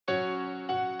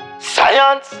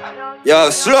Science.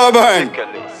 Yo, slow burn.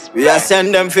 We are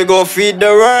send them fi go feed the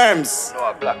worms.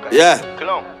 Yeah,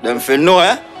 them fi know,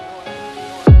 eh?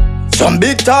 Some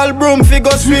big tall broom fi go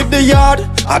sweep the yard.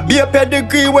 I be a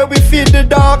pedigree where we feed the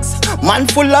dogs. Man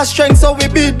full of strength so we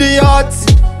beat the odds.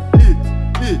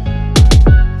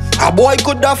 A boy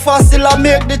could have fast still I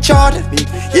make the chart.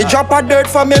 You drop a dirt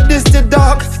for me this the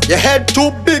dog. Your head too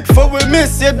big for we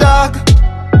miss your dog.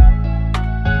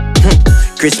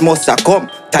 Christmas a come,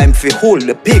 time fi hold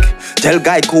the pig. Tell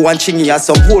guy go and chingy has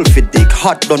some hole fi dig.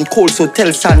 Hot done cold so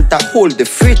tell Santa hold the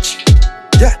fridge.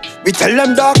 Yeah, we tell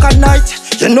them dark at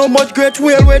night. You know much great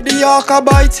whale where the orca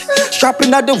bite.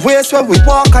 Strapping at the waist when we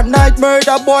walk at night.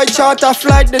 Murder boy charter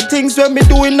flight. The things when we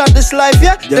doing at this life,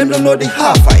 yeah, them don't know the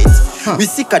half of it. We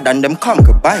sicker than them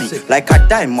concubine, like a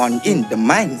diamond in the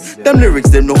mine. Them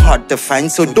lyrics they know hard to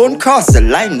find, so don't cross the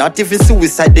line. Not if it's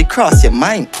suicide they cross your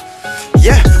mind.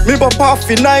 Yeah, me bop off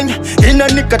in 9. In a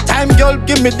nick of time, girl,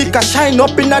 give me dick a shine.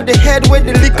 Up in at the head where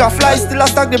the liquor fly. Still I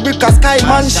stack the brick a sky,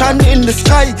 mansion in the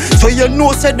sky. So you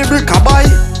know said the brick a buy.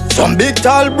 Some big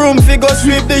tall broom figure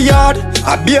sweep the yard.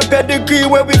 I be a pedigree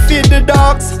where we feed the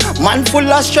dogs. Man full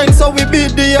of strength so we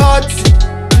beat the odds.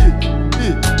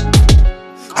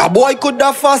 A boy could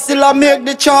have fast still I make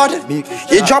the chart.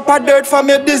 You drop a dirt for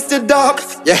me this the dog.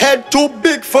 Your head too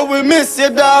big for we miss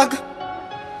your dog.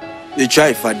 You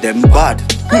try for them bad,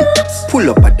 pull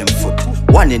up at them foot.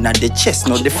 One in at the chest,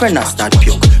 now the friend a start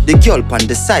puke. The girl on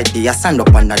the side, they a stand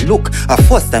up and a look. A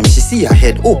first time she see her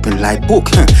head open like book.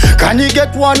 Can you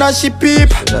get one as she peep?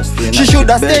 She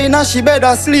shoulda stay in and she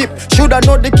better sleep. Shoulda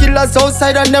know the killers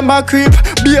outside and them a creep.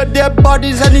 Be a dead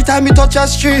bodies anytime we touch a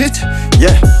street.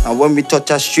 Yeah, and when we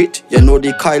touch a street, you know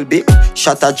the Kyle big.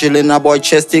 Shot a drill in a boy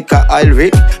chest, take a aisle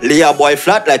rig. Lay a boy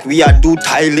flat like we a do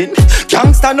tiling.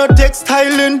 Gangsta no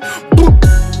textiling.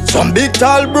 Some big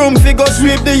tall broom figure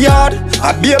sweep the yard.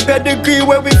 I be a pedigree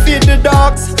where we feed the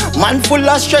dogs. Man full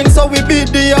of strength so we beat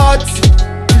the odds.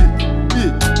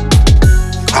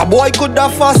 A boy could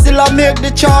have fast still I make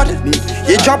the chart.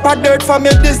 You drop a dirt for me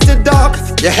this the dog.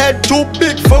 Your head too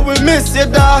big for we miss your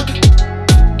dog.